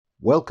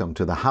Welcome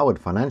to the Howard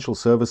Financial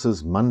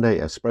Services Monday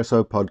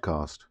Espresso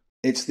podcast.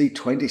 It's the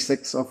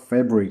 26th of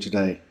February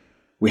today.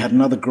 We had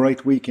another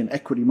great week in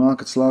equity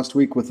markets last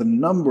week with a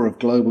number of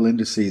global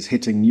indices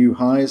hitting new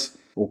highs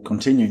or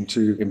continuing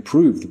to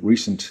improve the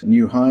recent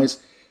new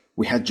highs.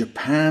 We had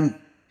Japan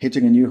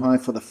hitting a new high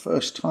for the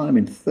first time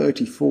in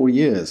 34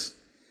 years.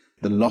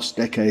 The lost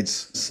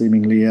decades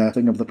seemingly a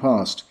thing of the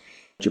past.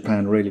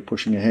 Japan really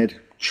pushing ahead.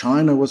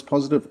 China was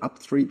positive, up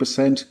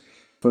 3%.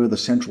 Further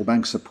central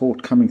bank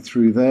support coming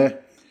through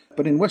there.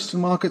 But in Western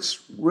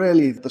markets,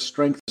 really the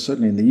strength,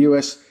 certainly in the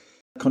US,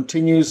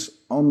 continues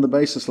on the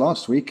basis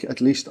last week,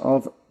 at least,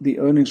 of the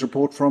earnings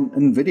report from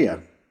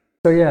Nvidia.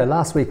 So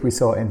last week we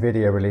saw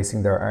Nvidia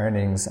releasing their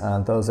earnings,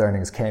 and those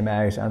earnings came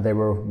out and they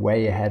were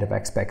way ahead of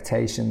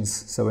expectations.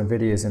 So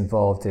Nvidia is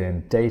involved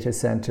in data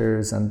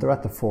centers and they're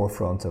at the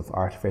forefront of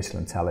artificial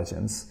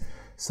intelligence.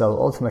 So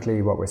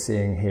ultimately what we're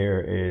seeing here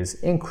is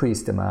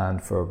increased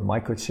demand for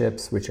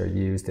microchips, which are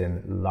used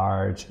in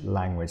large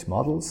language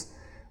models,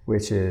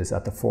 which is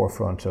at the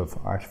forefront of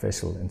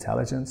artificial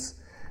intelligence.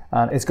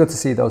 And it's good to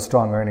see those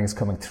strong earnings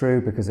coming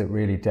through because it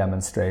really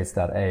demonstrates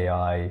that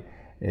AI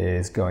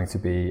is going to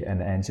be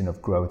an engine of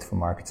growth for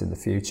markets in the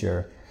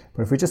future.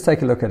 But if we just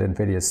take a look at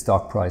Nvidia's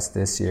stock price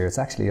this year, it's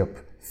actually up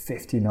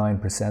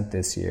 59%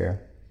 this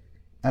year.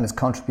 And it's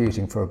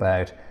contributing for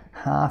about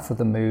half of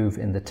the move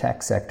in the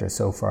tech sector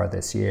so far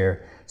this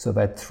year. So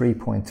about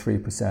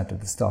 3.3%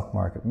 of the stock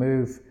market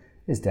move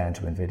is down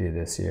to Nvidia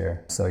this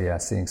year. So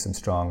seeing some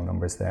strong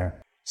numbers there.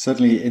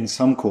 Certainly in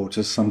some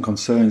quarters, some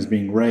concerns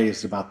being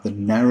raised about the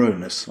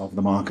narrowness of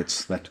the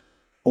markets, that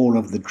all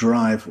of the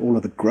drive, all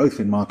of the growth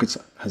in markets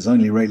has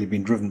only really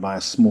been driven by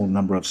a small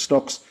number of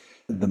stocks,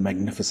 the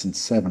Magnificent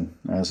Seven,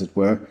 as it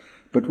were.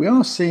 But we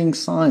are seeing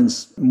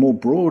signs more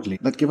broadly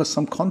that give us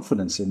some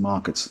confidence in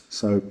markets.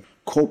 So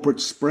corporate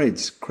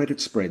spreads,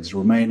 credit spreads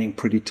remaining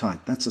pretty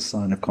tight. That's a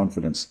sign of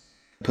confidence.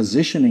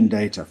 Positioning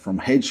data from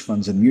hedge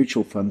funds and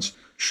mutual funds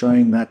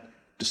showing that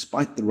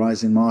despite the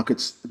rise in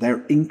markets,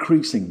 they're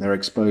increasing their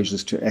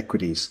exposures to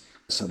equities.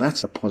 So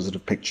that's a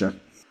positive picture.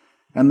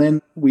 And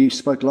then we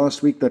spoke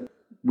last week that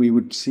we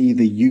would see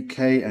the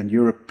UK and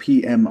Europe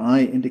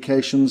PMI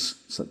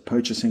indications, so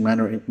purchasing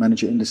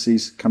manager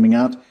indices coming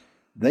out.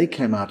 They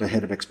came out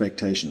ahead of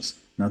expectations.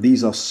 Now,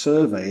 these are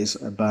surveys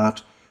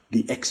about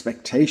the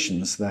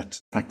expectations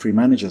that factory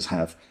managers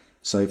have.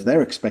 So if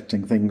they're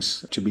expecting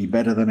things to be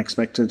better than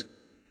expected,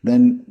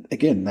 then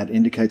again, that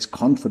indicates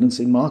confidence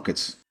in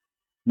markets.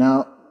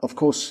 Now, of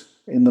course,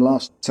 in the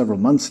last several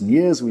months and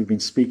years, we've been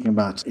speaking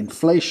about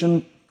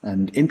inflation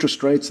and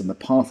interest rates and the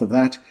path of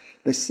that.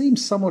 There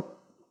seems somewhat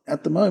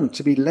at the moment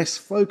to be less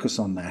focus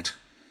on that.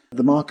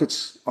 The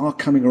markets are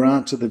coming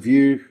around to the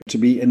view, to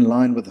be in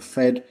line with the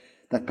Fed,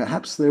 that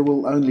perhaps there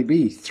will only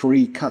be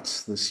 3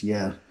 cuts this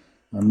year.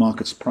 And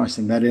markets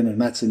pricing that in, and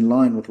that's in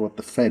line with what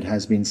the Fed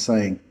has been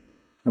saying.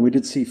 And we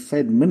did see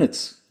Fed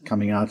minutes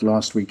coming out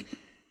last week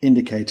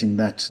indicating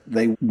that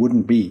they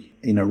wouldn't be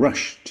in a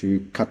rush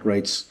to cut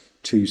rates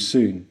too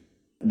soon.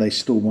 They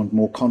still want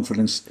more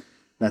confidence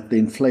that the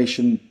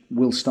inflation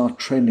will start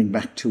trending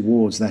back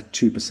towards that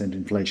 2%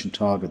 inflation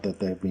target that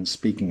they've been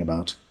speaking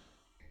about.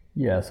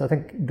 Yes, I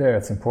think there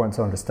it's important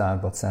to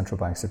understand what central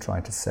banks are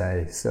trying to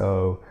say.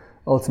 So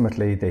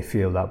ultimately, they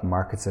feel that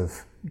markets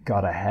have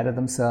got ahead of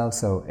themselves,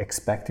 so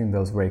expecting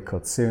those rate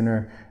cuts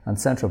sooner. And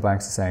central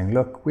banks are saying,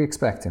 look, we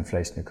expect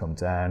inflation to come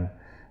down.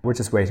 We're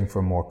just waiting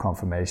for more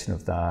confirmation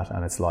of that,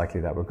 and it's likely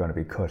that we're going to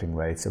be cutting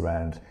rates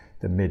around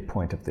the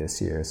midpoint of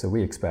this year. So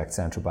we expect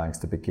central banks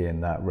to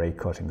begin that rate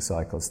cutting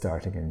cycle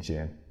starting in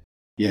June.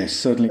 Yes,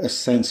 certainly a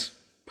sense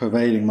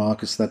pervading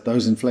markets that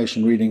those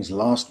inflation readings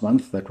last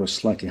month that were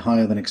slightly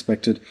higher than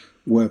expected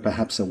were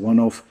perhaps a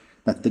one-off,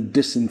 that the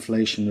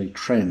disinflationary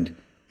trend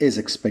is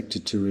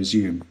expected to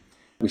resume.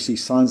 We see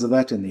signs of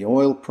that in the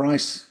oil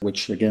price,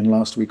 which again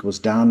last week was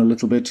down a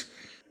little bit,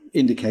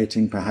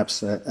 indicating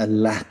perhaps a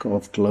lack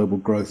of global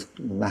growth,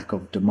 lack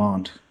of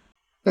demand.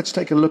 Let's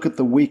take a look at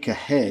the week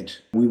ahead.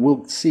 We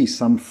will see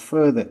some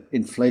further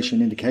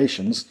inflation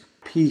indications.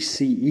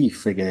 PCE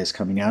figure is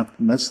coming out,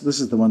 and this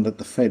is the one that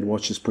the Fed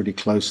watches pretty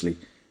closely.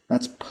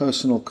 That's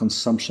personal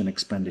consumption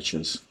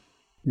expenditures.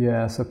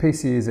 Yeah, so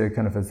PCE is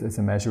it's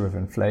a measure of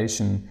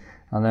inflation.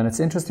 And then it's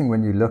interesting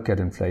when you look at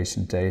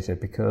inflation data,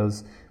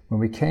 because when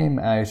we came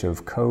out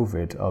of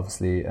COVID,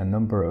 obviously a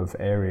number of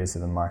areas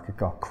of the market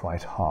got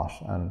quite hot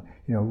and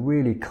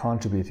really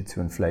contributed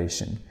to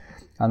inflation.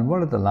 And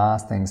one of the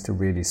last things to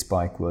really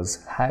spike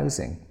was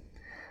housing.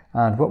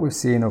 And what we've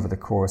seen over the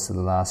course of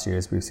the last year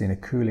is we've seen a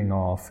cooling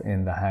off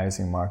in the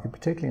housing market,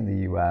 particularly in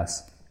the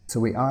US. So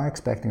we are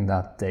expecting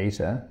that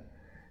data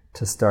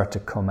to start to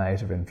come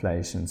out of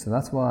inflation. So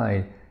that's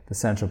why the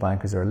central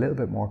bankers are a little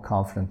bit more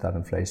confident that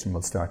inflation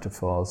will start to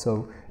fall.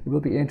 So it will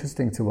be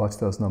interesting to watch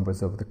those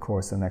numbers over the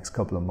course of the next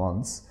couple of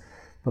months.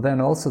 But then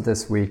also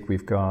this week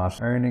we've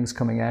got earnings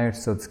coming out.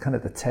 So it's kind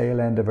of the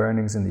tail end of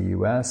earnings in the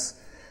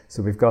US.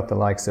 So we've got the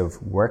likes of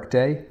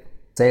Workday,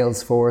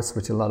 Salesforce,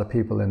 which a lot of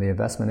people in the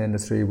investment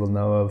industry will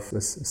know of,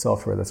 this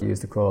software that's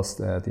used across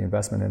the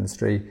investment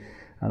industry.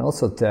 And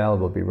also Dell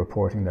will be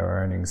reporting their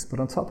earnings. But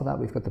on top of that,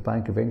 we've got the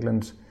Bank of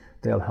England.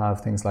 They'll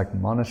have things like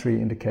monetary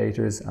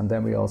indicators. And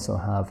then we also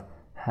have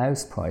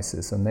house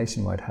prices, so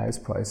nationwide house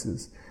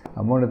prices.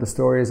 And one of the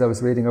stories I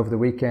was reading over the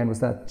weekend was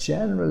that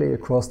generally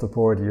across the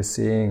board, you're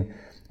seeing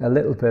a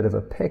little bit of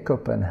a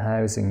pickup in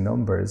housing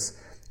numbers.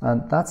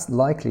 And that's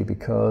likely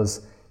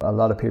because a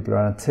lot of people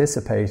are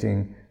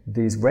anticipating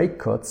these rate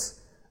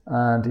cuts.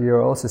 And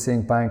you're also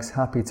seeing banks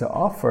happy to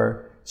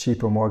offer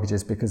cheaper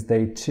mortgages because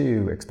they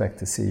too expect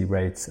to see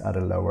rates at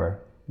a lower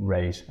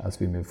rate as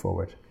we move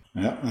forward.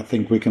 Yeah, I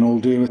think we can all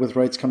do with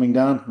rates coming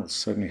down. It'll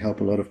certainly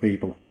help a lot of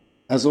people.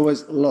 As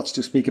always, lots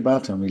to speak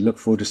about, and we look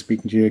forward to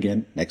speaking to you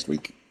again next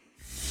week.